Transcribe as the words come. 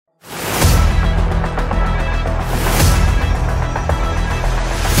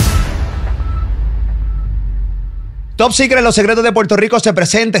Top Secret, los secretos de Puerto Rico se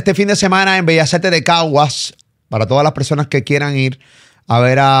presenta este fin de semana en Bellas Artes de Caguas. Para todas las personas que quieran ir a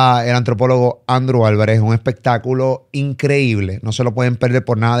ver al antropólogo Andrew Álvarez. Un espectáculo increíble. No se lo pueden perder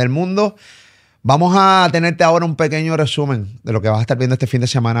por nada del mundo. Vamos a tenerte ahora un pequeño resumen de lo que vas a estar viendo este fin de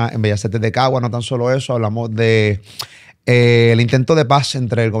semana en Bellas Artes de Caguas. No tan solo eso, hablamos de el intento de paz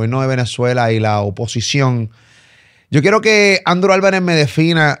entre el gobierno de Venezuela y la oposición. Yo quiero que Andrew Álvarez me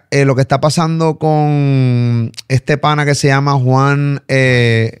defina lo que está pasando con este pana que se llama Juan...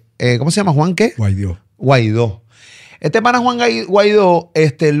 ¿cómo se llama? ¿Juan qué? Guaidó. Este pana Juan Guaidó,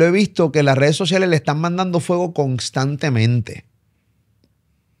 lo he visto que las redes sociales le están mandando fuego constantemente.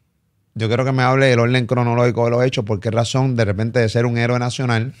 Yo quiero que me hable del orden cronológico de los hechos. ¿Por qué razón, de repente, de ser un héroe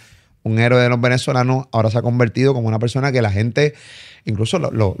nacional, un héroe de los venezolanos, ahora se ha convertido como una persona que la gente, incluso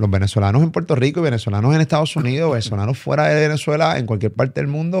los venezolanos en Puerto Rico y venezolanos en Estados Unidos, venezolanos fuera de Venezuela, en cualquier parte del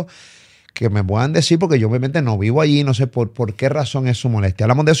mundo, que me puedan decir, porque yo obviamente no vivo allí, no sé por qué razón es su molestia.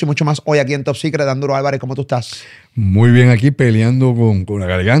 Hablamos de eso y mucho más hoy aquí en Top Secret. Andrew Álvarez, ¿cómo tú estás? Muy bien, aquí peleando con la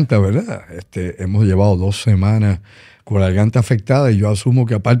garganta, ¿verdad? Hemos llevado 2 semanas con la garganta afectada y yo asumo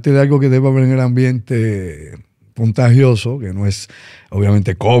que aparte de algo que debe haber en el ambiente contagioso, que no es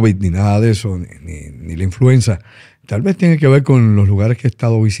obviamente COVID ni nada de eso, ni la influenza, tal vez tiene que ver con los lugares que he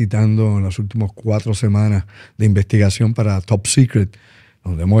estado visitando en las últimas 4 semanas de investigación para Top Secret,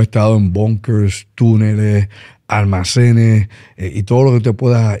 donde hemos estado en bunkers, túneles, almacenes y todo lo que te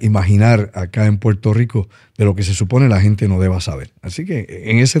puedas imaginar acá en Puerto Rico de lo que se supone la gente no deba saber. Así que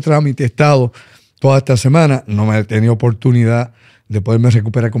en ese trámite he estado toda esta semana, no me he tenido oportunidad de poderme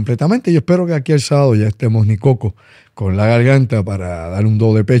recuperar completamente. Yo espero que aquí el sábado ya estemos ni coco con la garganta para dar un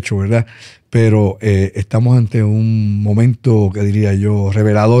do de pecho, ¿verdad? Pero estamos ante un momento, que diría yo,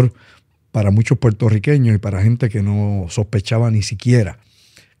 revelador para muchos puertorriqueños y para gente que no sospechaba ni siquiera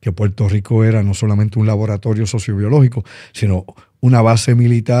que Puerto Rico era no solamente un laboratorio sociobiológico, sino una base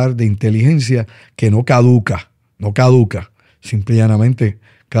militar de inteligencia que no caduca. Simple y llanamente,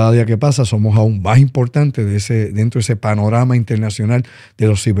 cada día que pasa somos aún más importantes dentro de ese panorama internacional de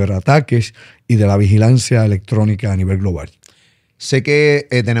los ciberataques y de la vigilancia electrónica a nivel global. Sé que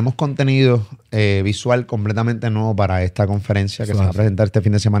tenemos contenido visual completamente nuevo para esta conferencia que se va a presentar este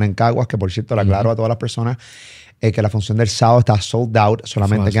fin de semana en Caguas, que por cierto le aclaro a todas las personas que la función del sábado está sold out.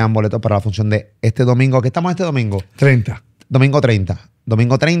 Solamente quedan boletos para la función de este domingo. ¿Qué estamos este domingo? 30. Domingo 30.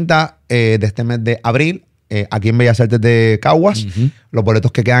 Domingo 30 de este mes de abril. Aquí en Bellas Artes de Caguas. Los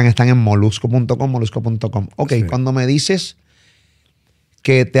boletos que quedan están en molusco.com. Ok, sí. Cuando me dices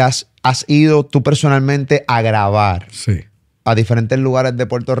que te has ido tú personalmente a grabar a diferentes lugares de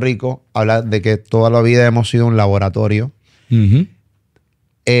Puerto Rico, hablas de que toda la vida hemos sido un laboratorio.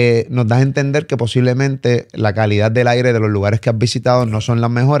 Nos das a entender que posiblemente la calidad del aire de los lugares que has visitado no son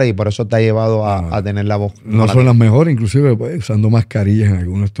las mejores y por eso te ha llevado a tener la voz. No son las mejores, inclusive pues, usando mascarillas en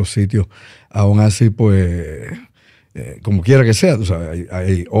algunos de estos sitios. Aún así, pues, como quiera que sea, tú sabes,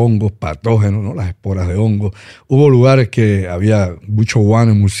 hay hongos, patógenos, ¿no? Las esporas de hongos. Hubo lugares que había mucho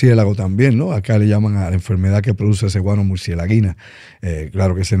guano y murciélago también, ¿no? Acá le llaman a la enfermedad que produce ese guano murcielaguina.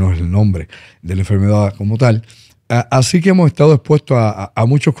 Claro que ese no es el nombre de la enfermedad como tal. Así que hemos estado expuestos a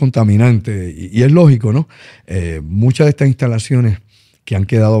muchos contaminantes y es lógico, ¿no? Muchas de estas instalaciones que han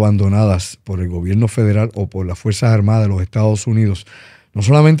quedado abandonadas por el gobierno federal o por las Fuerzas Armadas de los Estados Unidos no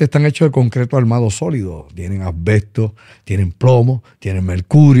solamente están hechos de concreto armado sólido, tienen asbesto, tienen plomo, tienen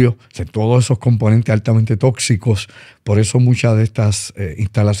mercurio, o sea, todos esos componentes altamente tóxicos. Por eso muchas de estas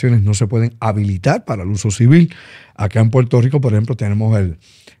instalaciones no se pueden habilitar para el uso civil. Acá en Puerto Rico, por ejemplo, tenemos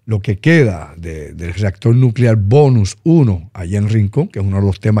lo que queda del reactor nuclear Bonus 1 allá en Rincón, que es uno de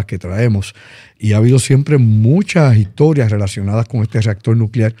los temas que traemos. Y ha habido siempre muchas historias relacionadas con este reactor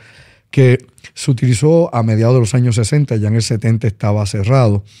nuclear que se utilizó a mediados de los años 60, ya en el 70 estaba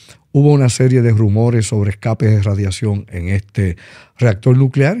cerrado. Hubo una serie de rumores sobre escapes de radiación en este reactor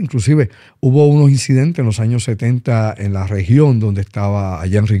nuclear. Inclusive hubo unos incidentes en los años 70 en la región donde estaba,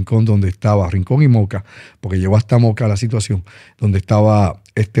 allá en Rincón, donde estaba Rincón y Moca, porque llegó hasta Moca la situación, donde estaba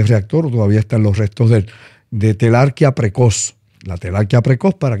este reactor, todavía están los restos de telarquía precoz. La telarquía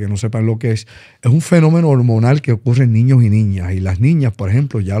precoz, para que no sepan lo que es un fenómeno hormonal que ocurre en niños y niñas. Y las niñas, por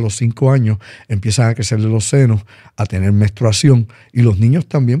ejemplo, ya a los 5 años empiezan a crecerle los senos, a tener menstruación. Y los niños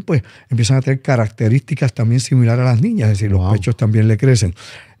también, pues, empiezan a tener características también similares a las niñas. Es decir, los pechos también le crecen.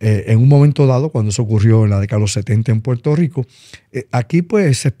 En un momento dado, cuando eso ocurrió en la década de los 70 en Puerto Rico, aquí,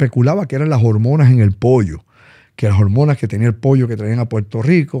 pues, se especulaba que eran las hormonas en el pollo, que las hormonas que tenía el pollo que traían a Puerto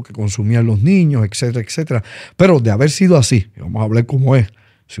Rico, que consumían los niños, etcétera, etcétera. Pero de haber sido así, vamos a hablar cómo es,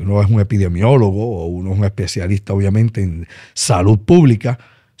 si uno es un epidemiólogo o uno es un especialista obviamente en salud pública,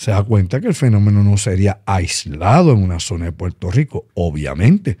 se da cuenta que el fenómeno no sería aislado en una zona de Puerto Rico.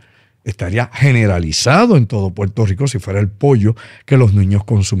 Obviamente, estaría generalizado en todo Puerto Rico si fuera el pollo que los niños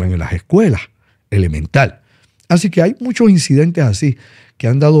consumen en las escuelas, elemental. Así que hay muchos incidentes así que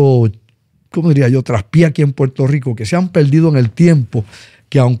han dado, ¿cómo diría yo?, traspié aquí en Puerto Rico, que se han perdido en el tiempo,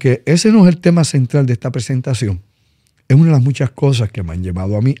 que aunque ese no es el tema central de esta presentación, es una de las muchas cosas que me han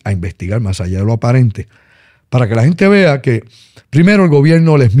llevado a mí a investigar más allá de lo aparente, para que la gente vea que, primero, el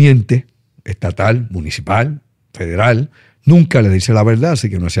gobierno les miente, estatal, municipal, federal, nunca le dice la verdad, así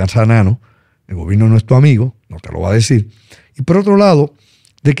que no seas sanano, el gobierno no es tu amigo, no te lo va a decir. Y por otro lado,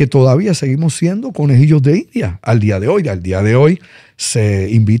 de que todavía seguimos siendo conejillos de India al día de hoy. Al día de hoy se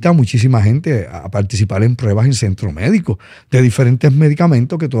invita a muchísima gente a participar en pruebas en centro médico de diferentes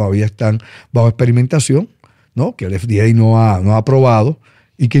medicamentos que todavía están bajo experimentación, ¿no?, que el FDA no ha aprobado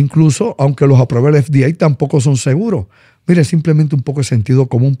y que incluso, aunque los apruebe el FDA, tampoco son seguros. Mire, simplemente un poco de sentido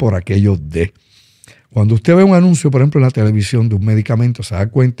común por aquello de... Cuando usted ve un anuncio, por ejemplo, en la televisión de un medicamento, se da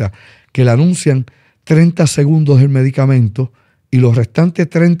cuenta que le anuncian 30 segundos del medicamento y los restantes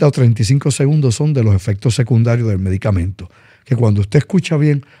 30 o 35 segundos son de los efectos secundarios del medicamento. Que cuando usted escucha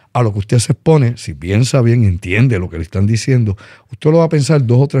bien a lo que usted se expone, si piensa bien, entiende lo que le están diciendo, usted lo va a pensar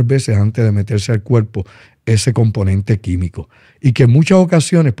 2 o 3 veces antes de meterse al cuerpo ese componente químico. Y que en muchas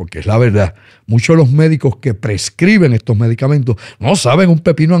ocasiones, porque es la verdad, muchos de los médicos que prescriben estos medicamentos no saben un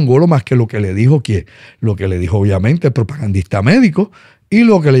pepino angolo más que lo que le dijo ¿quién? Lo que le dijo obviamente el propagandista médico y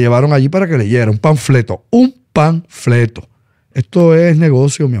lo que le llevaron allí para que leyera, un panfleto. Esto es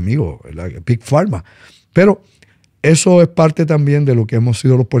negocio, mi amigo, ¿verdad? Big Pharma. Pero eso es parte también de lo que hemos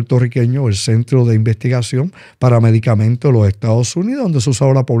sido los puertorriqueños, el Centro de Investigación para Medicamentos de los Estados Unidos, donde se ha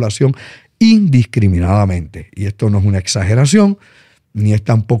usado la población indiscriminadamente. Y esto no es una exageración, ni es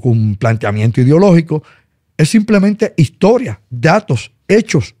tampoco un planteamiento ideológico, es simplemente historia, datos,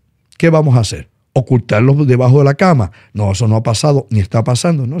 hechos. ¿Qué vamos a hacer? ¿Ocultarlos debajo de la cama? No, eso no ha pasado ni está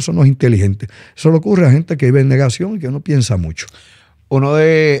pasando. No, eso no es inteligente. Eso le ocurre a gente que vive en negación y que no piensa mucho. Uno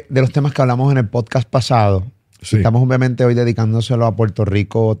de los temas que hablamos en el podcast pasado, sí, estamos obviamente hoy dedicándoselo a Puerto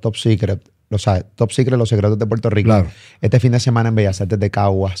Rico Top Secret, Top Secret, los secretos de Puerto Rico. Claro. Este fin de semana en Bellas Artes de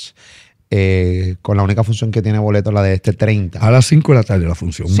Caguas, con la única función que tiene boleto, la de este 30. A las 5 de la tarde la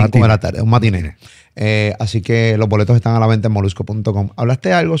función. 5 de la tarde, un matiné. Así que los boletos están a la venta en molusco.com.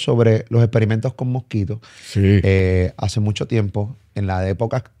 Hablaste algo sobre los experimentos con mosquitos. Sí. Hace mucho tiempo, en la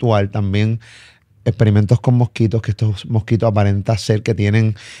época actual también, experimentos con mosquitos, que estos mosquitos aparentan ser que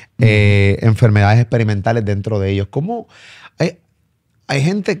tienen enfermedades experimentales dentro de ellos. ¿Cómo hay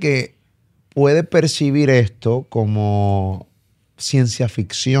gente que puede percibir esto como ciencia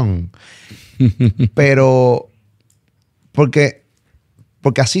ficción? Pero porque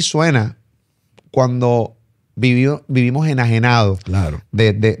así suena cuando vivimos enajenados, claro,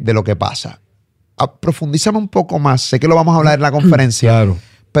 de lo que pasa. Profundízame un poco más. Sé que lo vamos a hablar en la conferencia, claro,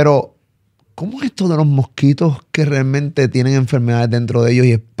 pero ¿cómo es esto de los mosquitos que realmente tienen enfermedades dentro de ellos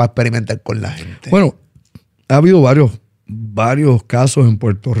y es para experimentar con la gente? Bueno, ha habido varios casos en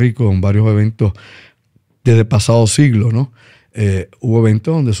Puerto Rico, en varios eventos desde el pasado siglo, ¿no? Hubo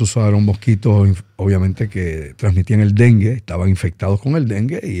eventos donde se usaron mosquitos, obviamente, que transmitían el dengue, estaban infectados con el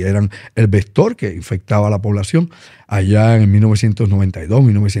dengue y eran el vector que infectaba a la población. Allá en 1992,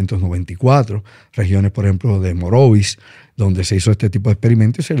 1994, regiones, por ejemplo, de Morovis, donde se hizo este tipo de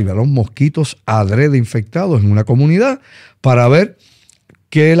experimentos, se liberaron mosquitos adrede infectados en una comunidad para ver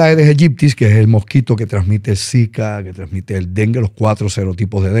que el Aedes aegypti, que es el mosquito que transmite Zika, que transmite el dengue, los 4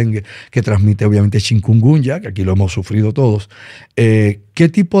 serotipos de dengue, que transmite obviamente chikungunya, que aquí lo hemos sufrido todos, ¿qué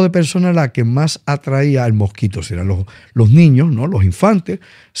tipo de persona era la que más atraía al mosquito? Si eran los niños, ¿no?, los infantes,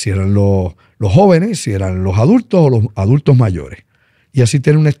 si eran los jóvenes, si eran los adultos o los adultos mayores. Y así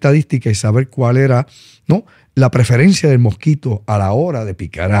tener una estadística y saber cuál era, ¿no?, la preferencia del mosquito a la hora de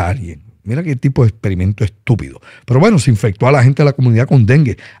picar a alguien. Mira qué tipo de experimento estúpido. Pero bueno, se infectó a la gente de la comunidad con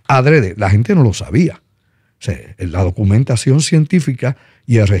dengue. Adrede, la gente no lo sabía. O sea, la documentación científica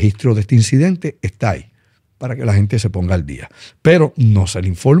y el registro de este incidente está ahí para que la gente se ponga al día. Pero no se le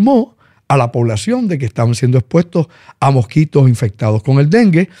informó a la población de que estaban siendo expuestos a mosquitos infectados con el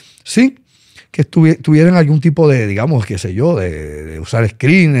dengue, sí, que tuvieran algún tipo de, digamos, qué sé yo, de usar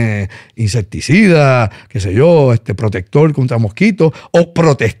screen, insecticida, qué sé yo, protector contra mosquitos, o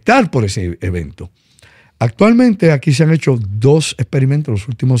protestar por ese evento. Actualmente aquí se han hecho 2 experimentos en los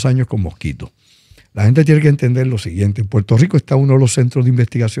últimos años con mosquitos. La gente tiene que entender lo siguiente. En Puerto Rico está uno de los centros de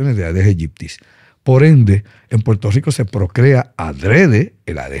investigaciones de Aedes aegypti. Por ende, en Puerto Rico se procrea adrede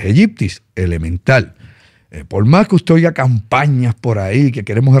el Aedes aegypti elemental. Por más que usted oiga campañas por ahí, que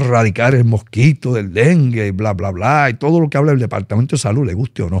queremos erradicar el mosquito del dengue y bla, bla, bla, y todo lo que habla el Departamento de Salud, le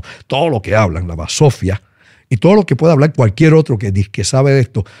guste o no, todo lo que hablan, la basofia, y todo lo que pueda hablar cualquier otro que sabe de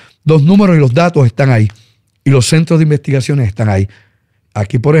esto, los números y los datos están ahí, y los centros de investigaciones están ahí.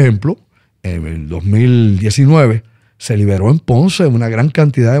 Aquí, por ejemplo, en el 2019 se liberó en Ponce una gran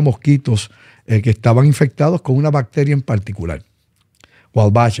cantidad de mosquitos que estaban infectados con una bacteria en particular.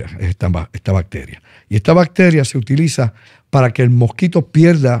 Walbacha es esta bacteria. Y esta bacteria se utiliza para que el mosquito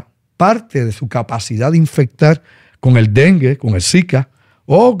pierda parte de su capacidad de infectar con el dengue, con el Zika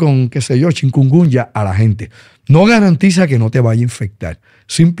o con, qué sé yo, chikungunya a la gente. No garantiza que no te vaya a infectar.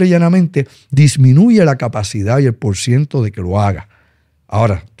 Simple y llanamente disminuye la capacidad y el porciento de que lo haga.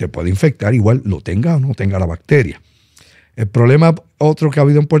 Ahora, te puede infectar igual lo tenga o no tenga la bacteria. El problema otro que ha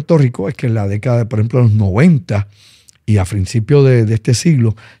habido en Puerto Rico es que en la década, por ejemplo, de los 90 y a principios de este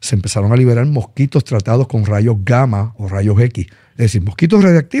siglo, se empezaron a liberar mosquitos tratados con rayos gamma o rayos X, es decir, mosquitos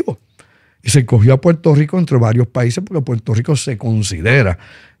radiactivos. Y se cogió a Puerto Rico entre varios países porque Puerto Rico se considera,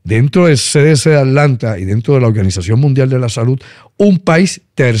 dentro del CDC de Atlanta y dentro de la Organización Mundial de la Salud, un país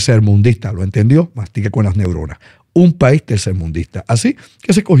tercermundista. ¿Lo entendió? Mastique con las neuronas. Un país tercermundista. Así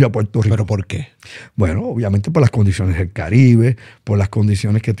que se cogió a Puerto Rico. ¿Pero por qué? Bueno, obviamente por las condiciones del Caribe, por las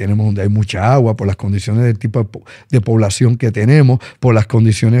condiciones que tenemos donde hay mucha agua, por las condiciones del tipo de población que tenemos, por las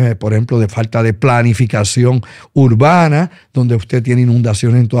condiciones, por ejemplo, de falta de planificación urbana, donde usted tiene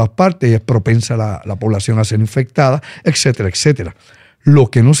inundaciones en todas partes y es propensa la población a ser infectada, etcétera, etcétera.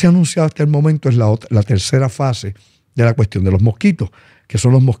 Lo que no se ha anunciado hasta el momento es la tercera fase de la cuestión de los mosquitos, que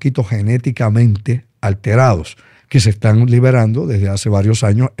son los mosquitos genéticamente alterados, que se están liberando desde hace varios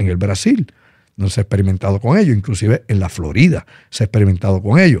años en el Brasil. No se ha experimentado con ello, inclusive en la Florida se ha experimentado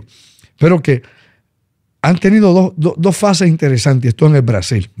con ello. Pero que han tenido dos fases interesantes, esto en el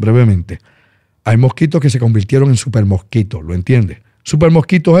Brasil, brevemente. Hay mosquitos que se convirtieron en supermosquitos, ¿lo entiendes?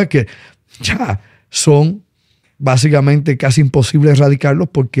 Supermosquitos es que ya son básicamente casi imposible erradicarlos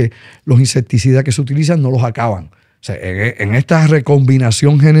porque los insecticidas que se utilizan no los acaban. O sea, en esta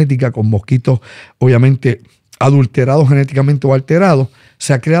recombinación genética con mosquitos, obviamente, adulterados genéticamente o alterados,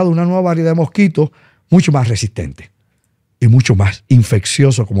 se ha creado una nueva variedad de mosquitos mucho más resistentes y mucho más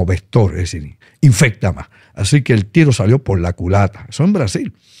infecciosos como vector, es decir, infecta más. Así que el tiro salió por la culata. Eso en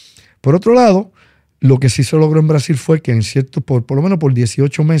Brasil. Por otro lado, lo que sí se logró en Brasil fue que por lo menos por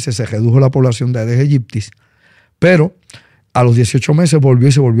 18 meses se redujo la población de Aedes aegyptis, pero a los 18 meses volvió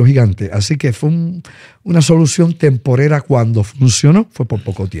y se volvió gigante. Así que fue una solución temporera. Cuando funcionó fue por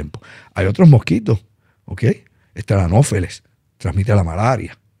poco tiempo. Hay otros mosquitos, ¿ok? Está el anófeles, transmite la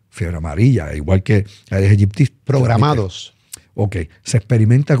malaria, fiebre amarilla, igual que Aedes aegyptis. Programados. Ok, se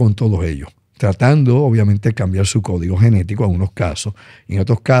experimenta con todos ellos, tratando obviamente de cambiar su código genético en unos casos, y en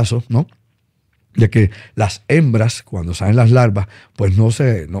otros casos, ¿no? De que las hembras, cuando salen las larvas, pues no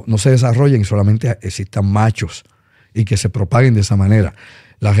se desarrollen y solamente existan machos y que se propaguen de esa manera.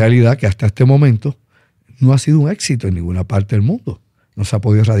 La realidad es que hasta este momento no ha sido un éxito en ninguna parte del mundo. No se ha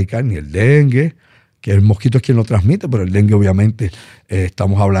podido erradicar ni el dengue, que el mosquito es quien lo transmite, pero el dengue obviamente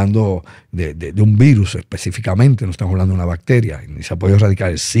estamos hablando de un virus específicamente, no estamos hablando de una bacteria. Ni se ha podido erradicar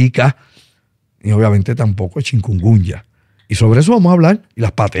el Zika, ni obviamente tampoco el chikungunya. Y sobre eso vamos a hablar, y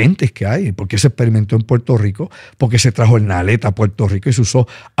las patentes que hay, por qué se experimentó en Puerto Rico, por qué se trajo el nalet a Puerto Rico y se usó,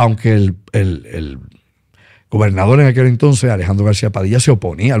 aunque el gobernador en aquel entonces, Alejandro García Padilla, se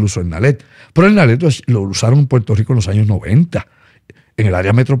oponía al uso del nalet. Pero el nalet lo usaron en Puerto Rico en los años 90, en el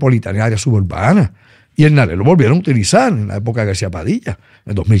área metropolitana, en el área suburbana. Y el nalet lo volvieron a utilizar en la época de García Padilla,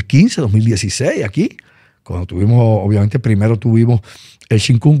 en 2015, 2016, aquí. Cuando obviamente primero tuvimos el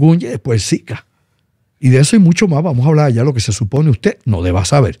chikungunya y después el Zika. Y de eso y mucho más vamos a hablar ya, lo que se supone usted no deba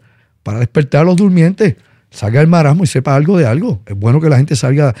saber. Para despertar a los durmientes, salga del marasmo y sepa algo de algo. Es bueno que la gente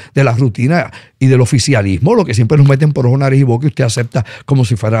salga de la rutina y del oficialismo, lo que siempre nos meten por ojo, nariz y boca y usted acepta como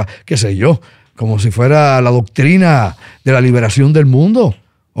si fuera, qué sé yo, como si fuera la doctrina de la liberación del mundo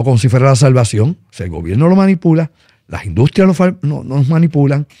o como si fuera la salvación. O sea, el gobierno lo manipula, las industrias nos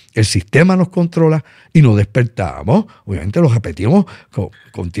manipulan, el sistema nos controla y nos despertamos. Obviamente lo repetimos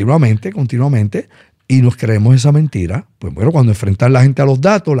continuamente y nos creemos esa mentira. Pues bueno, cuando enfrentan la gente a los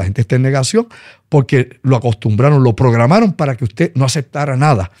datos, la gente está en negación porque lo acostumbraron, lo programaron para que usted no aceptara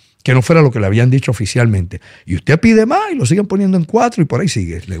nada que no fuera lo que le habían dicho oficialmente. Y usted pide más y lo siguen poniendo en 4 y por ahí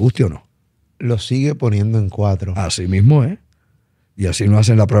sigue, le guste o no. Lo sigue poniendo en 4. Así mismo es. Y así nos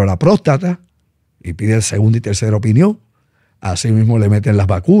hacen la prueba de la próstata y piden segunda y tercera opinión. Así mismo le meten las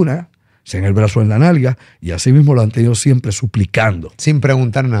vacunas, se en el brazo en la nalga, y así mismo lo han tenido siempre suplicando. Sin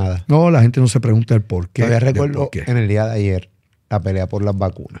preguntar nada. No, la gente no se pregunta el por qué. Todavía recuerdo en el día de ayer la pelea por las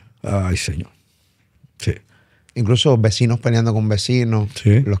vacunas. Ay, señor. Sí. Incluso vecinos peleando con vecinos,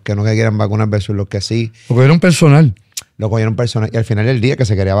 Sí. los que no quieren vacunar versus los que sí. Porque era un personal. Lo cogieron personas. Y al final del día que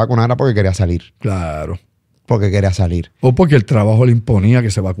se quería vacunar era porque quería salir. Claro. Porque quería salir. O porque el trabajo le imponía que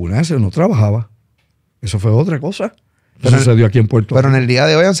se vacunase, no trabajaba. Eso fue otra cosa. Eso sucedió aquí en Puerto Rico. Pero en el día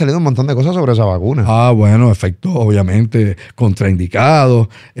de hoy han salido un montón de cosas sobre esa vacuna. Ah, bueno, efectos obviamente contraindicados,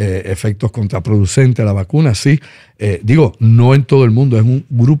 efectos contraproducentes a la vacuna, sí. Digo, no en todo el mundo, es un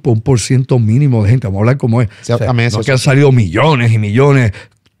grupo, un % mínimo de gente. Vamos a hablar como es. Sí, O sea, también no eso, es que han salido millones y millones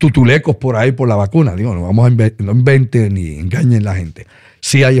tutulecos por ahí por la vacuna. Digo, no vamos a no inventen ni engañen la gente.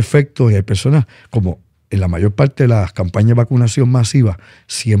 Sí hay efectos y hay personas, como en la mayor parte de las campañas de vacunación masiva,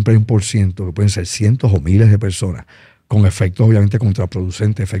 siempre hay un % que pueden ser cientos o miles de personas con efectos obviamente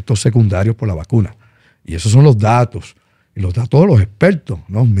contraproducentes, efectos secundarios por la vacuna. Y esos son los datos. Y los datos de los expertos,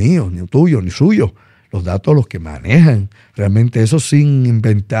 no míos, ni tuyos, ni suyos. Los datos de los que manejan realmente eso sin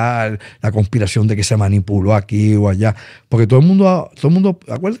inventar la conspiración de que se manipuló aquí o allá. Porque todo el mundo,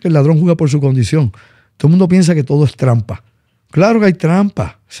 acuérdate que el ladrón juega por su condición. Todo el mundo piensa que todo es trampa. Claro que hay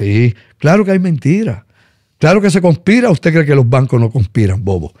trampa, sí. Claro que hay mentira. Claro que se conspira. ¿Usted cree que los bancos no conspiran,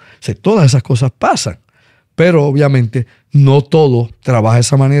 bobo? O sea, todas esas cosas pasan. Pero obviamente no todo trabaja de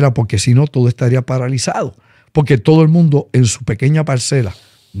esa manera porque si no todo estaría paralizado. Porque todo el mundo en su pequeña parcela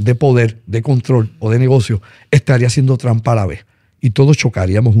de poder, de control o de negocio estaría haciendo trampa a la vez. Y todos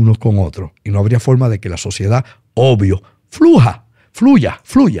chocaríamos unos con otros. Y no habría forma de que la sociedad, obvio, fluya.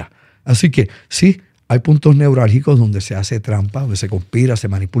 Así que sí, hay puntos neurálgicos donde se hace trampa, donde se conspira, se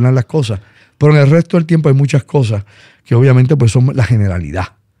manipulan las cosas. Pero en el resto del tiempo hay muchas cosas que obviamente pues son la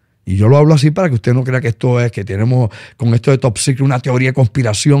generalidad. Y yo lo hablo así para que usted no crea que esto es, que tenemos con esto de Top Secret una teoría de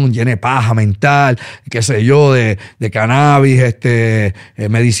conspiración llena de paja mental, qué sé yo, de cannabis,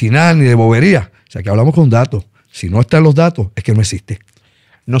 medicinal ni de bobería. O sea, que hablamos con datos. Si no están los datos, es que no existe.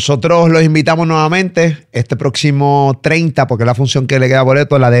 Nosotros los invitamos nuevamente este próximo 30, porque es la función que le queda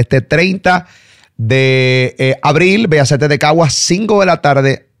boleto, la de este 30 de abril, Bellas Artes de Caguas, 5 de la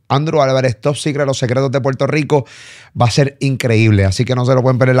tarde. Andrew Álvarez, Top Secret, Los Secretos de Puerto Rico. Va a ser increíble, así que no se lo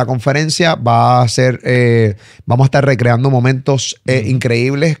pueden perder la conferencia. Va a ser, vamos a estar recreando momentos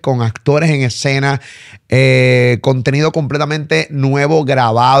increíbles con actores en escena, contenido completamente nuevo,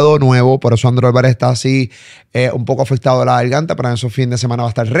 grabado nuevo. Por eso Andrew Álvarez está así un poco afectado de la garganta, pero en esos fines de semana va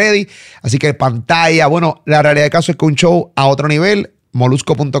a estar ready. Así que pantalla, bueno, la realidad del caso es que un show a otro nivel.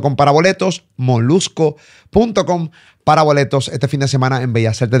 Molusco.com para boletos, molusco.com para boletos este fin de semana en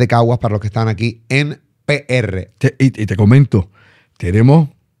Bellas Artes de Caguas para los que están aquí en PR. Y te comento, tenemos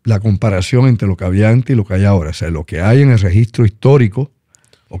la comparación entre lo que había antes y lo que hay ahora. O sea, lo que hay en el registro histórico,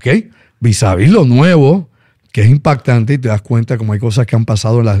 ¿ok? Vis a vis lo nuevo, que es impactante y te das cuenta como hay cosas que han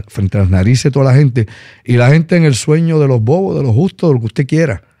pasado frente a las narices de toda la gente y la gente en el sueño de los bobos, de los justos, de lo que usted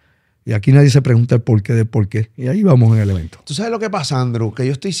quiera. Y aquí nadie se pregunta el por qué del por qué. Y ahí vamos en el evento. ¿Tú sabes lo que pasa, Andrew? Que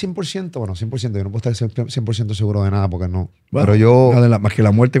yo estoy 100%, bueno, 100%, yo no puedo estar 100% seguro de nada porque no. Bueno, pero yo... más que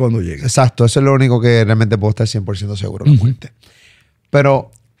la muerte cuando llegue. Exacto, eso es lo único que realmente puedo estar 100% seguro, la muerte.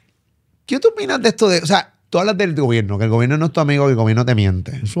 Pero, ¿qué tú opinas de esto de... O sea, tú hablas del gobierno, que el gobierno no es tu amigo, que el gobierno te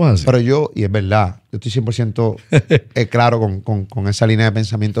miente. Eso es así. Pero yo, y es verdad, yo estoy 100% claro con esa línea de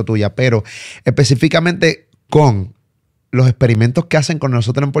pensamiento tuya, pero específicamente con los experimentos que hacen con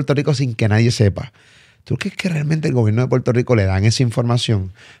nosotros en Puerto Rico sin que nadie sepa. ¿Tú crees que realmente el gobierno de Puerto Rico le dan esa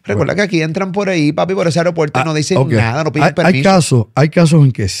información? Recuerda que aquí entran por ahí, papi, por ese aeropuerto y no dicen nada, no piden permiso. Hay casos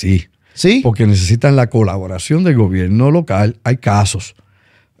en que sí. ¿Sí? Porque necesitan la colaboración del gobierno local. Hay casos.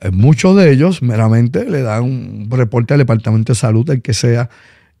 Muchos de ellos meramente le dan un reporte al Departamento de Salud, el que sea.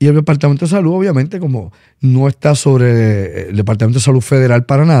 Y el Departamento de Salud, obviamente, como no está sobre el Departamento de Salud Federal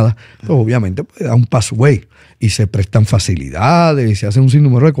para nada, pues obviamente puede dar un passway y se prestan facilidades y se hacen un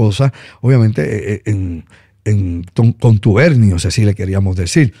sinnúmero de cosas, obviamente en contubernio, si le queríamos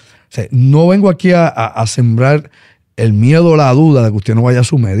decir. O sea, no vengo aquí a sembrar el miedo o la duda de que usted no vaya a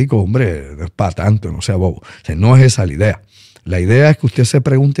su médico, hombre, no es para tanto, no sea bobo. O sea, no es esa la idea. La idea es que usted se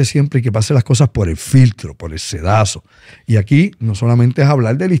pregunte siempre y que pase las cosas por el filtro, por el sedazo. Y aquí no solamente es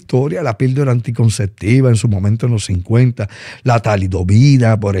hablar de la historia, la píldora anticonceptiva en su momento en los 50, la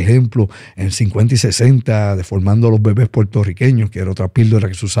talidomida, por ejemplo, en 50 y 60, deformando a los bebés puertorriqueños, que era otra píldora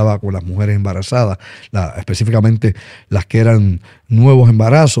que se usaba con las mujeres embarazadas, específicamente las que eran nuevos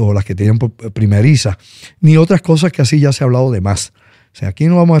embarazos o las que tenían primerizas, ni otras cosas que así ya se ha hablado de más. O sea, aquí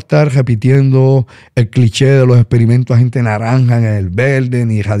no vamos a estar repitiendo el cliché de los experimentos agente naranja en el verde,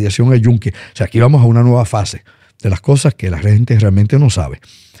 ni radiación el yunque. O sea, aquí vamos a una nueva fase de las cosas que la gente realmente no sabe.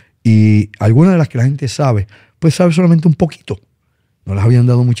 Y algunas de las que la gente sabe, pues sabe solamente un poquito. No les habían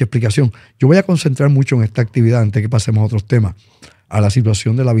dado mucha explicación. Yo voy a concentrar mucho en esta actividad antes que pasemos a otros temas. a la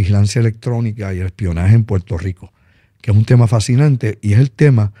situación de la vigilancia electrónica y el espionaje en Puerto Rico, que es un tema fascinante y es el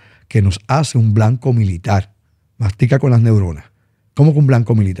tema que nos hace un blanco militar. Mastica con las neuronas. ¿Cómo que un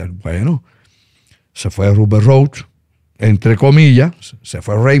blanco militar? Bueno, se fue Rupert Roach, entre comillas, se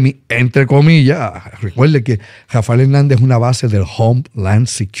fue Ramey, entre comillas. Recuerde que Rafael Hernández es una base del Homeland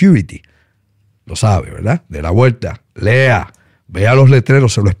Security. Lo sabe, ¿verdad? De la vuelta, lea, vea los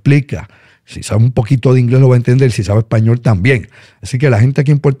letreros, se lo explica. Si sabe un poquito de inglés lo va a entender, si sabe español también. Así que la gente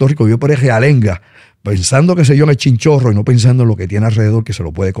aquí en Puerto Rico vive por realenga, pensando que se yo en el chinchorro y no pensando en lo que tiene alrededor, que se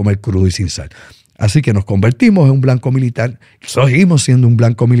lo puede comer crudo y sin sal. Así que nos convertimos en un blanco militar, seguimos siendo un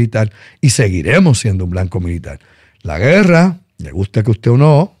blanco militar y seguiremos siendo un blanco militar. La guerra, le gusta que usted o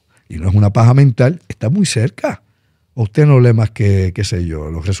no, y no es una paja mental, está muy cerca. Usted no lee más que, qué sé yo,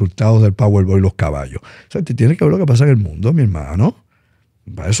 los resultados del Powerball y los caballos. O sea, usted tiene que ver lo que pasa en el mundo, mi hermano.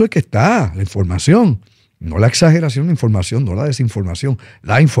 Para eso es que está la información. No la exageración, la información, no la desinformación,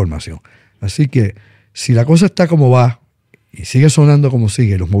 la información. Así que si la cosa está como va y sigue sonando como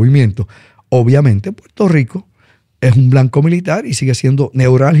sigue, los movimientos, obviamente Puerto Rico es un blanco militar y sigue siendo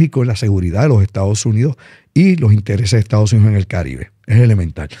neurálgico en la seguridad de los Estados Unidos y los intereses de Estados Unidos en el Caribe. Es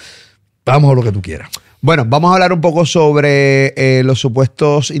elemental. Vamos a lo que tú quieras. Bueno, vamos a hablar un poco sobre los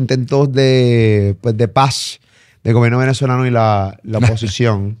supuestos intentos de paz del gobierno venezolano y la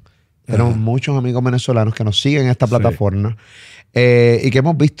oposición. Tenemos muchos amigos venezolanos que nos siguen en esta plataforma y que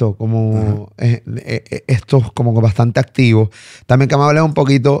hemos visto como estos como bastante activos. También que me hables un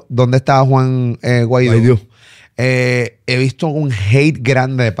poquito dónde está Juan Guaidó. He visto un hate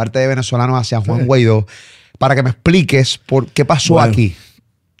grande de parte de venezolanos hacia Juan Guaidó. Para que me expliques por qué pasó aquí.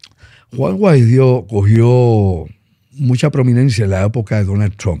 Juan Guaidó cogió mucha prominencia en la época de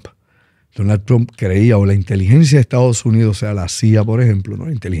Donald Trump. Donald Trump creía, o la inteligencia de Estados Unidos, o sea, la CIA, por ejemplo, ¿no?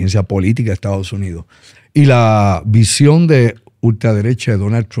 La inteligencia política de Estados Unidos, y la visión de ultraderecha de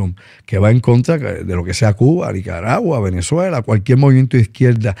Donald Trump, que va en contra de lo que sea Cuba, Nicaragua, Venezuela, cualquier movimiento de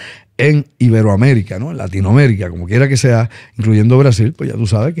izquierda en Iberoamérica, ¿no? En Latinoamérica, como quiera que sea, incluyendo Brasil, pues ya tú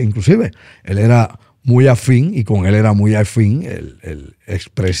sabes que inclusive él era muy afín, y con él era muy afín el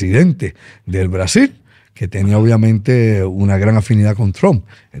expresidente del Brasil, que tenía obviamente una gran afinidad con Trump,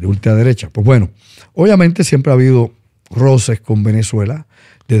 de ultraderecha. Pues bueno, obviamente siempre ha habido roces con Venezuela,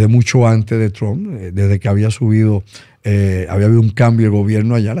 desde mucho antes de Trump, desde que había habido un cambio de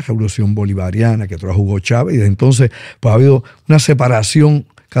gobierno allá, la revolución bolivariana que trajo Hugo Chávez, y desde entonces pues ha habido una separación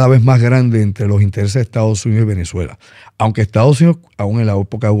cada vez más grande entre los intereses de Estados Unidos y Venezuela. Aunque Estados Unidos, aún en la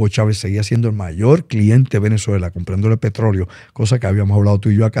época de Hugo Chávez, seguía siendo el mayor cliente de Venezuela, comprándole petróleo, cosa que habíamos hablado tú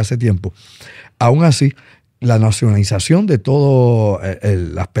y yo acá hace tiempo, aún así, la nacionalización de todas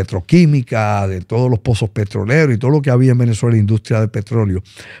las petroquímicas, de todos los pozos petroleros y todo lo que había en Venezuela, industria de petróleo,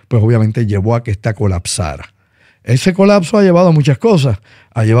 pues obviamente llevó a que esta colapsara. Ese colapso ha llevado a muchas cosas.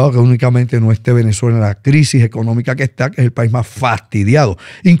 Ha llevado a que únicamente no esté Venezuela en la crisis económica que está, que es el país más fastidiado.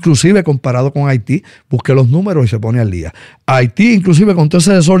 Inclusive comparado con Haití, busque los números y se pone al día. Haití, inclusive con todo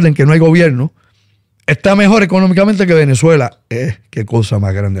ese desorden que no hay gobierno, está mejor económicamente que Venezuela. Qué cosa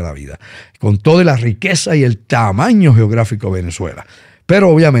más grande la vida. Con toda la riqueza y el tamaño geográfico de Venezuela. Pero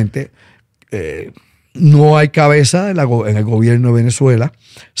obviamente no hay cabeza en el gobierno de Venezuela.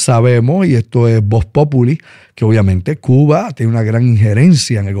 Sabemos, y esto es vox populi, que obviamente Cuba tiene una gran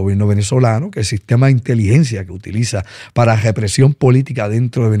injerencia en el gobierno venezolano, que el sistema de inteligencia que utiliza para represión política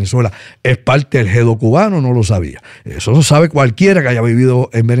dentro de Venezuela es parte del GEDO cubano, no lo sabía. Eso lo sabe cualquiera que haya vivido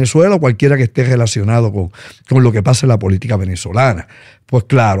en Venezuela o cualquiera que esté relacionado con lo que pasa en la política venezolana. Pues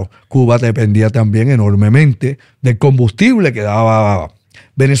claro, Cuba dependía también enormemente del combustible que daba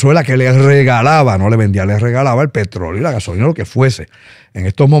Venezuela, que le regalaba, no le vendía, le regalaba el petróleo y la gasolina, lo que fuese. En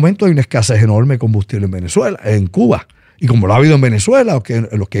estos momentos hay una escasez enorme de combustible en Venezuela, en Cuba. Y como lo ha habido en Venezuela,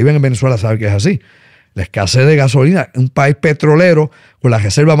 los que viven en Venezuela saben que es así. La escasez de gasolina, un país petrolero con la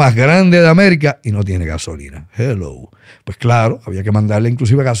reserva más grande de América y no tiene gasolina. Hello. Pues claro, había que mandarle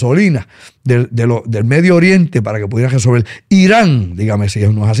inclusive gasolina del Medio Oriente para que pudiera resolver. Irán, dígame si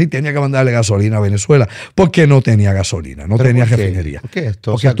no es así, tenía que mandarle gasolina a Venezuela porque no tenía gasolina, no tenía refinería.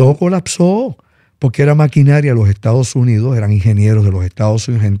 Porque todo colapsó. Porque era maquinaria de los Estados Unidos, eran ingenieros de los Estados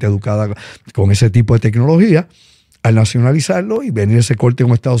Unidos, gente educada con ese tipo de tecnología. Al nacionalizarlo y venir ese corte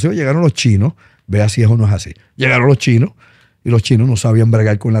con Estados Unidos, llegaron los chinos. Vea si eso no es así. Llegaron los chinos y los chinos no sabían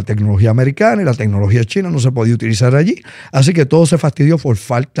bregar con la tecnología americana y la tecnología china no se podía utilizar allí. Así que todo se fastidió por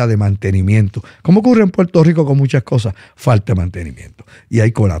falta de mantenimiento. Como ocurre en Puerto Rico con muchas cosas, falta de mantenimiento. Y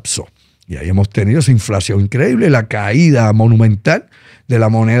ahí colapsó. Y ahí hemos tenido esa inflación increíble, la caída monumental de la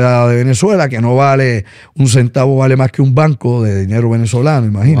moneda de Venezuela, que no vale un centavo, vale más que un banco de dinero venezolano,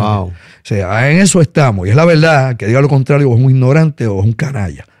 imagínate. Wow. O sea, en eso estamos. Y es la verdad, que diga lo contrario, o es un ignorante o es un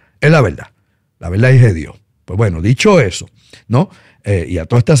canalla. Es la verdad. La verdad es de Dios. Pues bueno, dicho eso, ¿no? Y a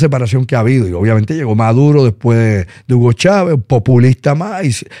toda esta separación que ha habido, y obviamente llegó Maduro después de Hugo Chávez, un populista más,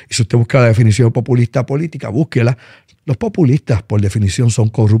 y si usted busca la definición de populista política, búsquela. Los populistas, por definición, son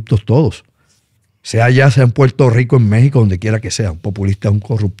corruptos todos. Sea en Puerto Rico, en México, donde quiera que sea, un populista es un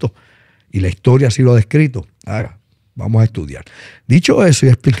corrupto. Y la historia así lo ha descrito. Vamos a estudiar. Dicho eso y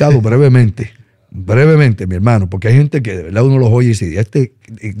explicado brevemente, mi hermano, porque hay gente que de verdad uno los oye y dice,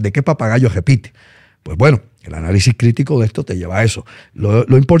 ¿de qué papagayo repite? Pues bueno, el análisis crítico de esto te lleva a eso.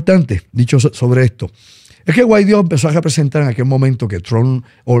 Lo importante, dicho sobre esto, es que Guaidó empezó a representar en aquel momento que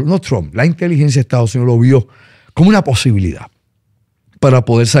la inteligencia de Estados Unidos lo vio como una posibilidad para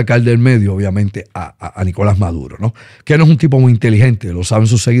poder sacar del medio, obviamente, a Nicolás Maduro, ¿no? Que no es un tipo muy inteligente, lo saben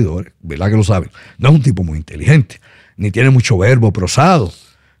sus seguidores, ¿verdad que lo saben? No es un tipo muy inteligente, ni tiene mucho verbo prosado,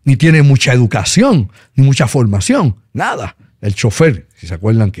 ni tiene mucha educación, ni mucha formación, nada. El chofer, si se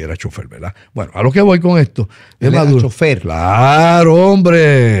acuerdan que era chofer, ¿verdad? Bueno, a lo que voy con esto. ¿Él era chofer? Claro,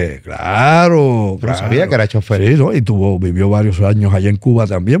 hombre, claro. No sabía que era chofer. Sí, ¿no? Y vivió varios años allá en Cuba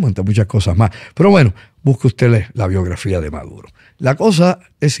también, entre muchas cosas más. Pero bueno, busque usted la biografía de Maduro. La cosa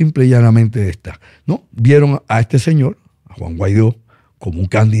es simple y llanamente esta, ¿no? Vieron a este señor, a Juan Guaidó, como un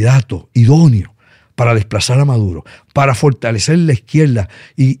candidato idóneo para desplazar a Maduro, para fortalecer la izquierda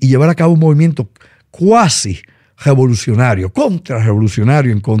y llevar a cabo un movimiento cuasi revolucionario,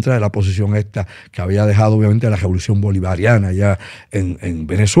 contrarrevolucionario, en contra de la posición esta que había dejado obviamente la revolución bolivariana allá en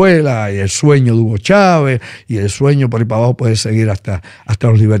Venezuela, y el sueño de Hugo Chávez, y el sueño por ahí para abajo puede seguir hasta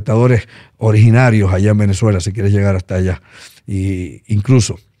los libertadores originarios allá en Venezuela, si quieres llegar hasta allá. Y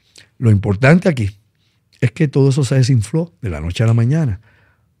incluso, lo importante aquí es que todo eso se desinfló de la noche a la mañana.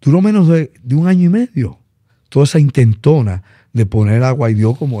 Duró menos de un año y medio. Toda esa intentona de poner a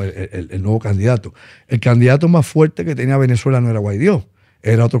Guaidó como el nuevo candidato. El candidato más fuerte que tenía Venezuela no era Guaidó,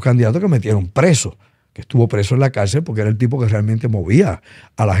 era otro candidato que metieron preso, que estuvo preso en la cárcel porque era el tipo que realmente movía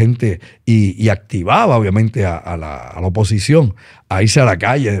a la gente y activaba obviamente a la oposición a irse a la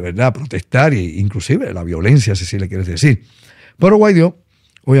calle de verdad, a protestar, e inclusive la violencia, si le quieres decir. Pero Guaidó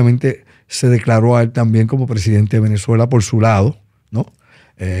obviamente se declaró a él también como presidente de Venezuela por su lado, ¿no?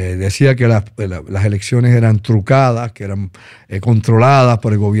 Decía que las elecciones eran trucadas, que eran controladas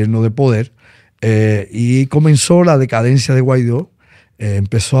por el gobierno de poder, y comenzó la decadencia de Guaidó.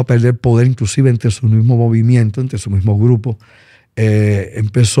 Empezó a perder poder inclusive entre su mismo movimiento, entre su mismo grupo.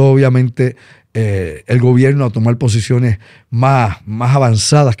 Empezó obviamente el gobierno a tomar posiciones más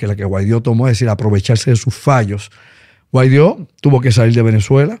avanzadas que la que Guaidó tomó, es decir, aprovecharse de sus fallos. Guaidó tuvo que salir de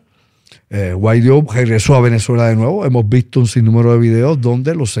Venezuela. Guaidó regresó a Venezuela de nuevo. Hemos visto un sinnúmero de videos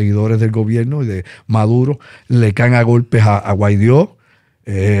donde los seguidores del gobierno y de Maduro le caen a golpes a Guaidó.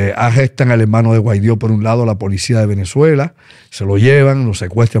 Arrestan al hermano de Guaidó por un lado, la policía de Venezuela, se lo llevan, lo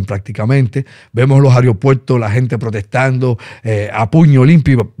secuestran prácticamente. Vemos los aeropuertos, la gente protestando a puño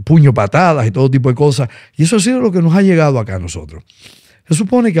limpio, puño patadas y todo tipo de cosas. Y eso ha sido lo que nos ha llegado acá a nosotros. Se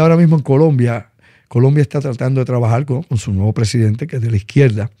supone que ahora mismo en Colombia está tratando de trabajar con su nuevo presidente, que es de la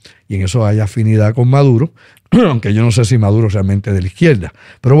izquierda, y en eso hay afinidad con Maduro, aunque yo no sé si Maduro realmente es de la izquierda.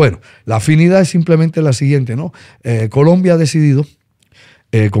 Pero bueno, la afinidad es simplemente la siguiente, ¿no? Colombia ha decidido,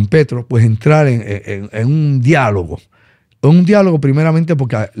 con Petro, pues entrar en un diálogo. Un diálogo primeramente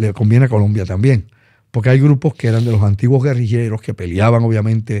porque le conviene a Colombia también, porque hay grupos que eran de los antiguos guerrilleros que peleaban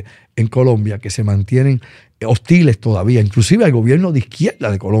obviamente en Colombia, que se mantienen hostiles todavía, inclusive al gobierno de izquierda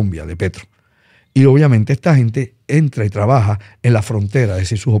de Colombia, de Petro. Y obviamente esta gente entra y trabaja en la frontera, es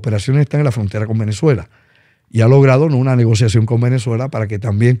decir, sus operaciones están en la frontera con Venezuela. Y ha logrado una negociación con Venezuela para que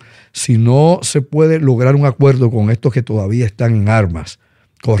también, si no se puede lograr un acuerdo con estos que todavía están en armas,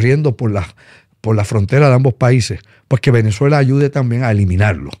 corriendo por la frontera de ambos países, pues que Venezuela ayude también a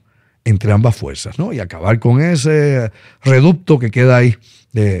eliminarlo entre ambas fuerzas, ¿no? Y acabar con ese reducto que queda ahí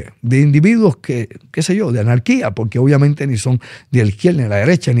de individuos que, qué sé yo, de anarquía, porque obviamente ni son de la izquierda, ni de la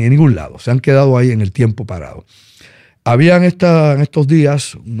derecha, ni de ningún lado. Se han quedado ahí en el tiempo parado. Había en estos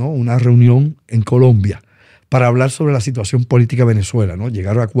días, ¿no?, una reunión en Colombia para hablar sobre la situación política de Venezuela, ¿no?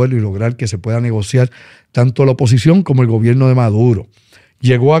 Llegar a acuerdo y lograr que se pueda negociar tanto la oposición como el gobierno de Maduro.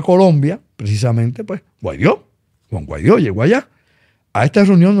 Llegó a Colombia, precisamente, pues, Guaidó. Juan Guaidó llegó allá. A esta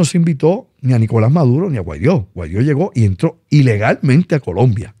reunión no se invitó ni a Nicolás Maduro ni a Guaidó. Guaidó llegó y entró ilegalmente a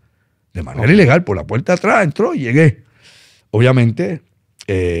Colombia. De manera ilegal, por la puerta de atrás entró y llegué. Obviamente,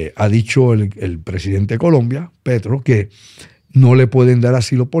 ha dicho el presidente de Colombia, Petro, que no le pueden dar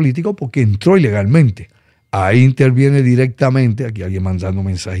asilo político porque entró ilegalmente. Ahí interviene directamente, aquí alguien mandando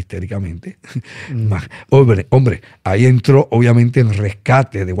mensajes histéricamente. Hombre, ahí entró obviamente en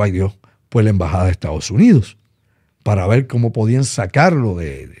rescate de Guaidó, pues la embajada de Estados Unidos, para ver cómo podían sacarlo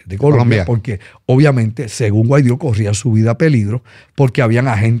de Colombia, porque obviamente, según Guaidó, corría su vida a peligro, porque habían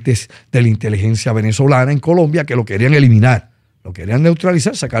agentes de la inteligencia venezolana en Colombia que lo querían eliminar, lo querían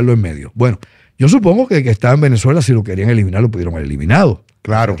neutralizar, sacarlo en medio. Bueno, yo supongo que estaba en Venezuela, si lo querían eliminar, lo pudieron haber eliminado.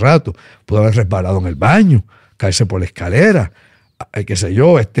 Claro. Un rato. Pudo haber resbalado en el baño, caerse por la escalera, qué sé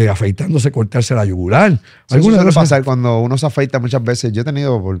yo, afeitándose, cortarse la yugular. Eso suele pasar cuando uno se afeita muchas veces. Yo he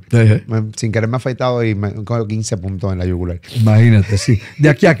tenido, sin querer me he afeitado y me cojo 15 puntos en la yugular. Imagínate, sí. De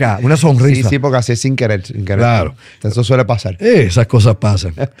aquí a acá, una sonrisa. Sí, porque así es sin querer. Claro. Eso suele pasar. Esas cosas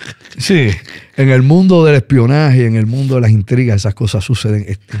pasan. Sí, en el mundo del espionaje, en el mundo de las intrigas, esas cosas suceden,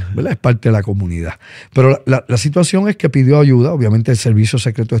 ¿verdad? Es parte de la comunidad. Pero la situación es que pidió ayuda. Obviamente el Servicio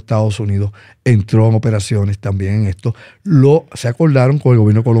Secreto de Estados Unidos entró en operaciones también en esto. Se acordaron con el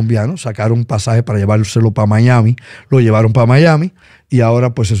gobierno colombiano, sacaron un pasaje para llevárselo para Miami, lo llevaron para Miami y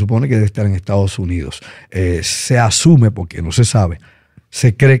ahora pues se supone que debe estar en Estados Unidos. Se asume, porque no se sabe,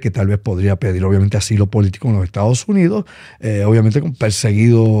 se cree que tal vez podría pedir obviamente asilo político en los Estados Unidos, obviamente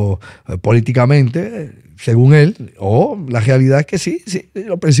perseguido políticamente, según él, o la realidad es que sí,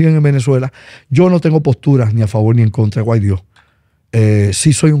 lo persiguen en Venezuela. Yo no tengo posturas ni a favor ni en contra de Guaidó.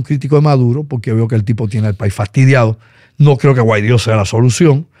 Sí soy un crítico de Maduro porque veo que el tipo tiene al país fastidiado. No creo que Guaidó sea la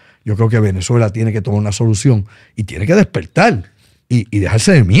solución. Yo creo que Venezuela tiene que tomar una solución y tiene que despertar y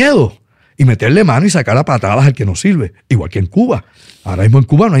dejarse de miedo y meterle mano y sacar a patadas al que no sirve, igual que en Cuba. Ahora mismo en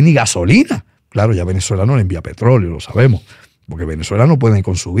Cuba no hay ni gasolina. Claro, ya Venezuela no le envía petróleo, lo sabemos, porque Venezuela no puede ir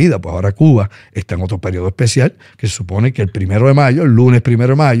con su vida. Pues ahora Cuba está en otro periodo especial que se supone que el 1 de mayo, el lunes 1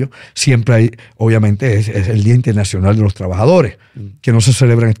 de mayo, siempre hay, obviamente es el Día Internacional de los Trabajadores, que no se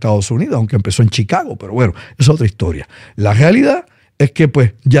celebra en Estados Unidos, aunque empezó en Chicago, pero bueno, es otra historia. La realidad es que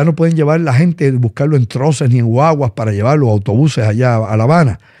pues ya no pueden llevar la gente, buscarlo en troces ni en guaguas para llevarlo a autobuses allá a La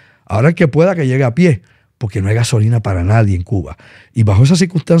Habana. Ahora el que pueda que llegue a pie, porque no hay gasolina para nadie en Cuba. Y bajo esa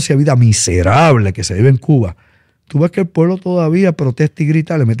circunstancia de vida miserable que se vive en Cuba, tú ves que el pueblo todavía protesta y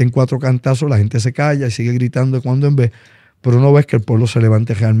grita, le meten 4 cantazos, la gente se calla y sigue gritando de cuando en vez, pero no ves que el pueblo se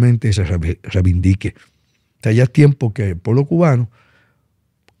levante realmente y se reivindique. O sea, ya es tiempo que el pueblo cubano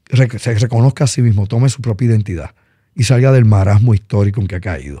se reconozca a sí mismo, tome su propia identidad y salga del marasmo histórico en que ha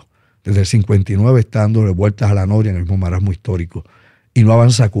caído. Desde el 59 está dándole vueltas a la noria en el mismo marasmo histórico y no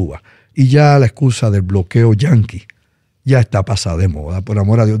avanza Cuba. Y ya la excusa del bloqueo yanqui ya está pasada de moda, por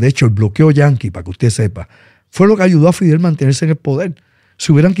amor a Dios. De hecho, el bloqueo yanqui, para que usted sepa, fue lo que ayudó a Fidel a mantenerse en el poder.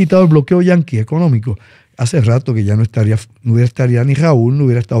 Si hubieran quitado el bloqueo yanqui económico, hace rato que ya no estaría ni Raúl, no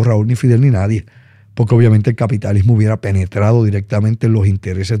hubiera estado Raúl, ni Fidel, ni nadie. Porque obviamente el capitalismo hubiera penetrado directamente en los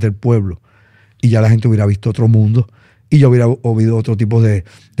intereses del pueblo y ya la gente hubiera visto otro mundo y ya hubiera habido otro tipo de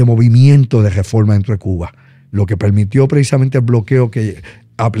movimiento de reforma dentro de Cuba. Lo que permitió precisamente el bloqueo que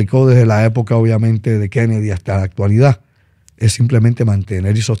aplicó desde la época obviamente de Kennedy hasta la actualidad es simplemente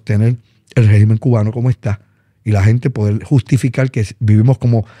mantener y sostener el régimen cubano como está y la gente poder justificar que vivimos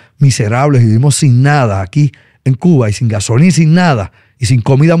como miserables y vivimos sin nada aquí en Cuba y sin gasolina y sin nada y sin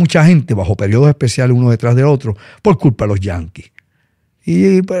comida mucha gente bajo periodos especiales uno detrás del otro por culpa de los yanquis.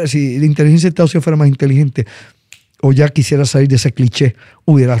 Y pues, si la inteligencia de Estados Unidos fuera más inteligente o ya quisiera salir de ese cliché,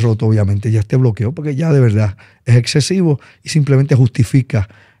 hubiera roto obviamente ya este bloqueo porque ya de verdad es excesivo y simplemente justifica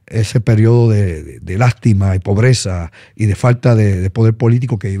ese periodo de lástima y pobreza y de falta de poder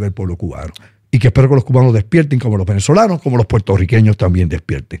político que vive el pueblo cubano. Y que espero que los cubanos despierten como los venezolanos, como los puertorriqueños también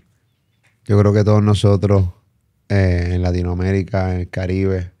despierten. Yo creo que todos nosotros en Latinoamérica, en el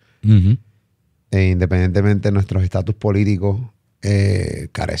Caribe, independientemente de nuestros estatus políticos,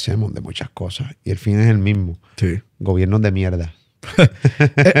 carecemos de muchas cosas. Y el fin es el mismo. Sí. Gobiernos de mierda.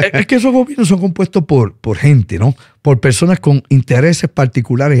 Es que esos gobiernos son compuestos por gente, ¿no? Por personas con intereses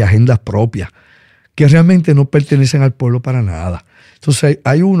particulares y agendas propias, que realmente no pertenecen al pueblo para nada. Entonces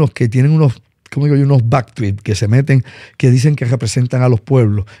hay unos que tienen unos backstreet que se meten, que dicen que representan a los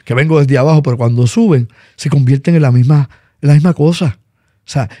pueblos, que vengo desde abajo, pero cuando suben se convierten en la misma cosa. O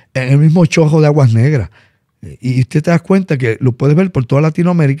sea, en el mismo chojo de aguas negras. Y usted te das cuenta que lo puedes ver por toda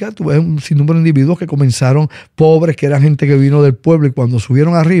Latinoamérica. Tú ves un sinnúmero de individuos que comenzaron pobres, que eran gente que vino del pueblo y cuando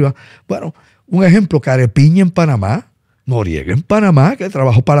subieron arriba, bueno, un ejemplo, Carepiña en Panamá. Noriega en Panamá, que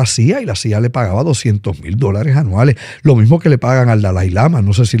trabajó para la CIA y la CIA le pagaba $200,000 anuales. Lo mismo que le pagan al Dalai Lama.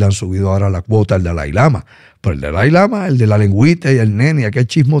 No sé si le han subido ahora la cuota al Dalai Lama. Pero el Dalai Lama, el de la lengüita y el nene, aquel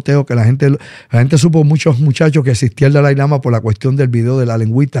chismoteo que la gente supo, muchos muchachos, que existía el Dalai Lama por la cuestión del video de la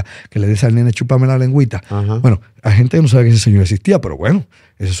lengüita, que le dice al nene, chúpame la lengüita. Ajá. Bueno, hay gente que no sabe que ese señor existía, pero bueno,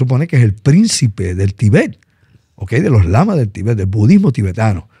 se supone que es el príncipe del Tibet, ¿ok? De los lamas del Tibet, del budismo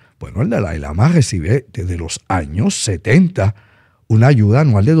tibetano. Bueno, el Dalai Lama recibe desde los años 70 una ayuda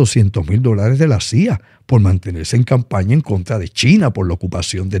anual de $200,000 de la CIA por mantenerse en campaña en contra de China por la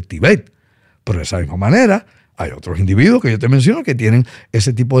ocupación del Tibet. Pero de esa misma manera, hay otros individuos que yo te menciono que tienen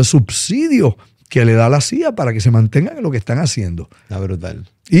ese tipo de subsidio que le da la CIA para que se mantengan en lo que están haciendo. Está brutal.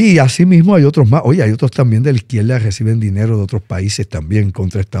 Y asimismo hay otros más. Oye, hay otros también de la izquierda que reciben dinero de otros países también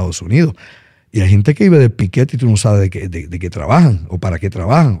contra Estados Unidos. Y hay gente que vive del piquete y tú no sabes de qué trabajan, o para qué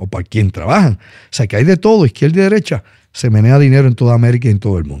trabajan, o para quién trabajan. O sea, que hay de todo, izquierda y derecha. Se menea dinero en toda América y en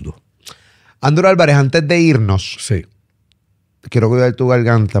todo el mundo. Andrew Álvarez, antes de irnos, sí, quiero cuidar tu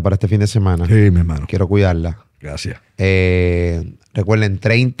garganta para este fin de semana. Sí, mi hermano. Quiero cuidarla. Gracias. Recuerden,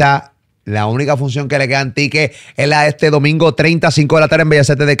 30... La única función que le queda en ticket es la de este domingo 30, 5 de la tarde en Bellas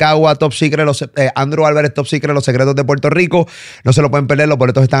Artes de Cagua, Top Secret, Andrew Álvarez, Top Secret, Los Secretos de Puerto Rico. No se lo pueden perder, los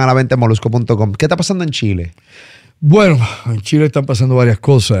boletos están a la venta en molusco.com. ¿Qué está pasando en Chile? Bueno, en Chile están pasando varias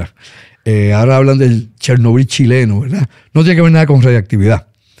cosas. Ahora hablan del Chernobyl chileno, ¿verdad? No tiene que ver nada con radiactividad.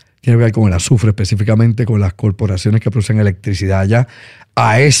 Tiene que ver con el azufre, específicamente con las corporaciones que producen electricidad allá.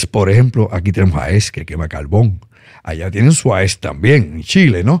 AES, por ejemplo, aquí tenemos AES, que quema carbón. Allá tienen su AES también, en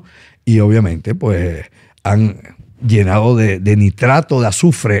Chile, ¿no? Y obviamente, pues, han llenado de nitrato de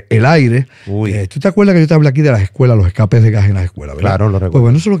azufre el aire. ¿Tú te acuerdas que yo te hablé aquí de las escuelas, los escapes de gas en las escuelas, verdad? Claro, lo recuerdo. Pues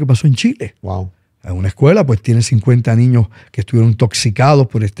bueno, eso es lo que pasó en Chile. Wow. En una escuela, pues, tiene 50 niños que estuvieron intoxicados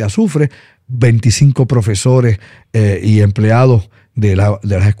por este azufre, 25 profesores y empleados de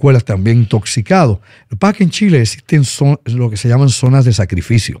las escuelas también intoxicados. Lo que pasa es que en Chile existen lo que se llaman zonas de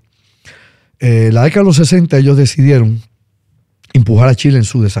sacrificio. La década de los 60 ellos decidieron empujar a Chile en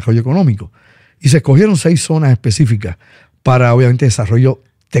su desarrollo económico y se escogieron 6 zonas específicas para, obviamente, desarrollo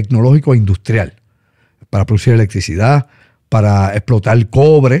tecnológico e industrial, para producir electricidad, para explotar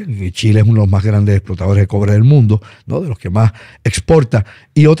cobre, y Chile es uno de los más grandes explotadores de cobre del mundo, ¿no? De los que más exporta,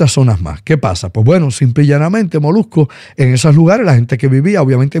 y otras zonas más. ¿Qué pasa? Pues bueno, simple y llanamente, Molusco, en esos lugares la gente que vivía,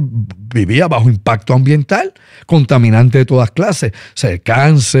 obviamente, vivía bajo impacto ambiental, contaminante de todas clases, o sea,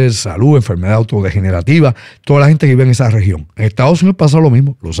 cáncer, salud, enfermedad autodegenerativa, toda la gente que vive en esa región. En Estados Unidos pasa lo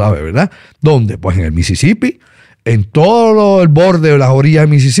mismo, lo sabe, ¿verdad? ¿Dónde? Pues en el Mississippi. En todo el borde de las orillas de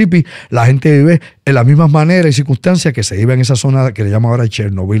Mississippi, la gente vive en las mismas maneras y circunstancias que se vive en esa zona que le llaman ahora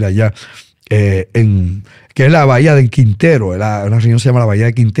Chernobyl allá, que es la bahía de Quintero. Una región se llama la bahía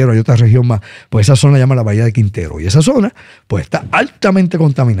de Quintero, hay otra región más, pues esa zona se llama la bahía de Quintero. Y esa zona pues está altamente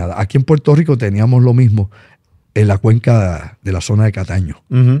contaminada. Aquí en Puerto Rico teníamos lo mismo en la cuenca de la zona de Cataño.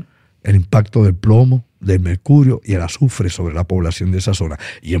 Uh-huh. El impacto del plomo, del mercurio y el azufre sobre la población de esa zona.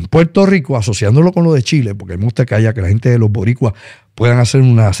 Y en Puerto Rico, asociándolo con lo de Chile, porque me gusta que la gente de los boricuas puedan hacer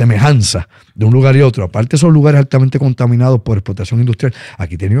una semejanza de un lugar y otro, aparte de esos lugares altamente contaminados por explotación industrial,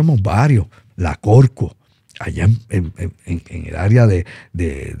 aquí teníamos varios, La Corco, allá en el área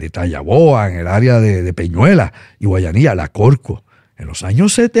de Tallaboa, en el área de Peñuela y Guayanilla, La Corco. En los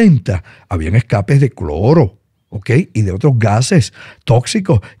años 70 habían escapes de cloro, ¿ok? Y de otros gases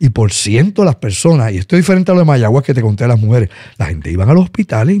tóxicos. Y por ciento las personas, y esto es diferente a lo de Mayagüez que te conté de las mujeres, la gente iban a los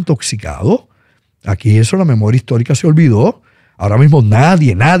hospitales intoxicados. Aquí eso, la memoria histórica se olvidó. Ahora mismo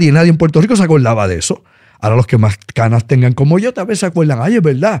nadie en Puerto Rico se acordaba de eso. Ahora los que más canas tengan como yo tal vez se acuerdan. Ay, es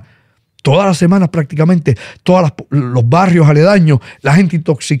verdad. Todas las semanas prácticamente, los barrios aledaños, la gente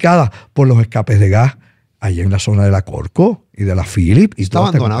intoxicada por los escapes de gas. Allá en la zona de La Corco y de la Philip. Está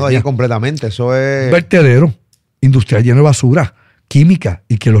abandonado allá completamente. Eso es vertedero industrial lleno de basura, química,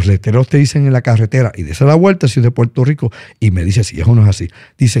 y que los letreros te dicen en la carretera, y dese la vuelta si es de Puerto Rico, y me dice si eso no es así.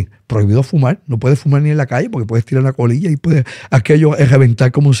 Dicen, prohibido fumar, no puedes fumar ni en la calle porque puedes tirar una colilla y puede aquello es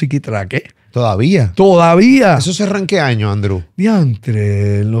reventar como un psiquitraque. ¿Todavía? ¡Todavía! ¿Eso se arranque año, Andrew?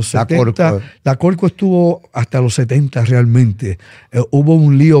 Diantre, en los 70. La Corco estuvo hasta los 70 realmente. Hubo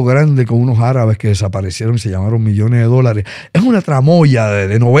un lío grande con unos árabes que desaparecieron y se llamaron millones de dólares. Es una tramoya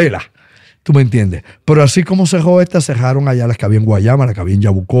de novela. ¿Tú me entiendes? Pero así como cerró esta, cerraron allá las que había en Guayama, las que había en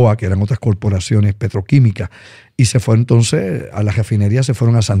Yabucoa, que eran otras corporaciones petroquímicas, y se fue entonces a las refinerías, se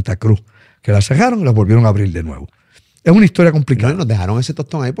fueron a Santa Cruz, que las cerraron y las volvieron a abrir de nuevo. Es una historia No, complicada. y nos dejaron ese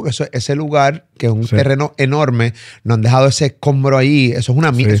tostón ahí porque ese lugar, que es un terreno enorme, nos han dejado ese escombro ahí. Eso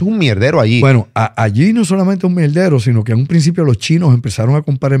es un mierdero allí. Bueno, allí no solamente un mierdero, sino que en un principio los chinos empezaron a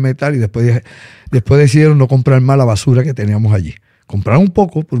comprar el metal y después decidieron no comprar más la basura que teníamos allí. Compraron un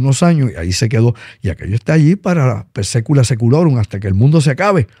poco por unos años y ahí se quedó. Y aquello está allí para per secula seculorum, hasta que el mundo se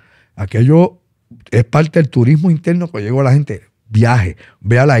acabe. Aquello es parte del turismo interno que llegó a la gente. Viaje,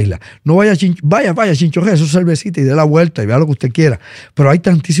 vea la isla. No vaya a chinchorrea, eso es cervecita y dé la vuelta y vea lo que usted quiera. Pero hay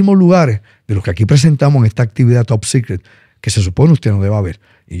tantísimos lugares de los que aquí presentamos en esta actividad Top Secret que se supone usted no deba ver.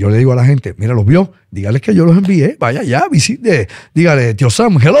 Y yo le digo a la gente, mira, los vio, dígales que yo los envié, vaya allá, visite, dígale, tío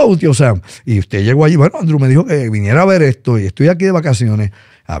Sam, hello, tío Sam. Y usted llegó allí, bueno, Andrew me dijo que viniera a ver esto y estoy aquí de vacaciones.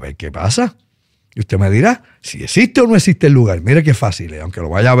 A ver qué pasa. Y usted me dirá si existe o no existe el lugar. Mire qué fácil, aunque lo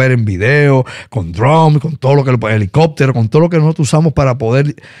vaya a ver en video, con drone, con todo lo que helicóptero, con todo lo que nosotros usamos para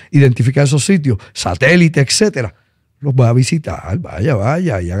poder identificar esos sitios, satélite, etcétera. Los va a visitar,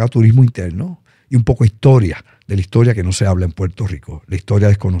 vaya y haga turismo interno y un poco historia de la historia que no se habla en Puerto Rico, la historia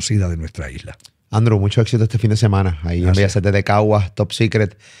desconocida de nuestra isla. Andrew, mucho éxito este fin de semana. Ahí en Bellas Artes de Caguas, Top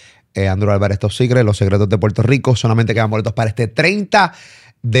Secret. Andrew Álvarez, Top Secret, Los Secretos de Puerto Rico. Solamente quedan boletos para este 30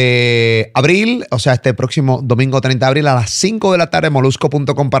 de abril, o sea, este próximo domingo 30 de abril a las 5 de la tarde,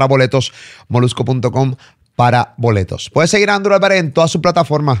 molusco.com para boletos, molusco.com para boletos. Puedes seguir a Andrew Álvarez en todas sus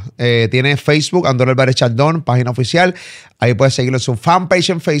plataformas. Tiene Facebook, Andrew Álvarez Chardón, página oficial. Ahí puedes seguirlo en su fanpage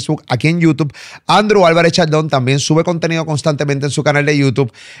en Facebook, aquí en YouTube. Andrew Álvarez Chardón también sube contenido constantemente en su canal de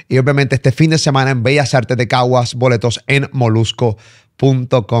YouTube. Y obviamente este fin de semana en Bellas Artes de Caguas, boletos en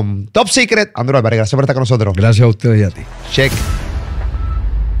molusco.com. Top Secret, Andrew Álvarez, gracias por estar con nosotros. Gracias a ustedes y a ti. Check.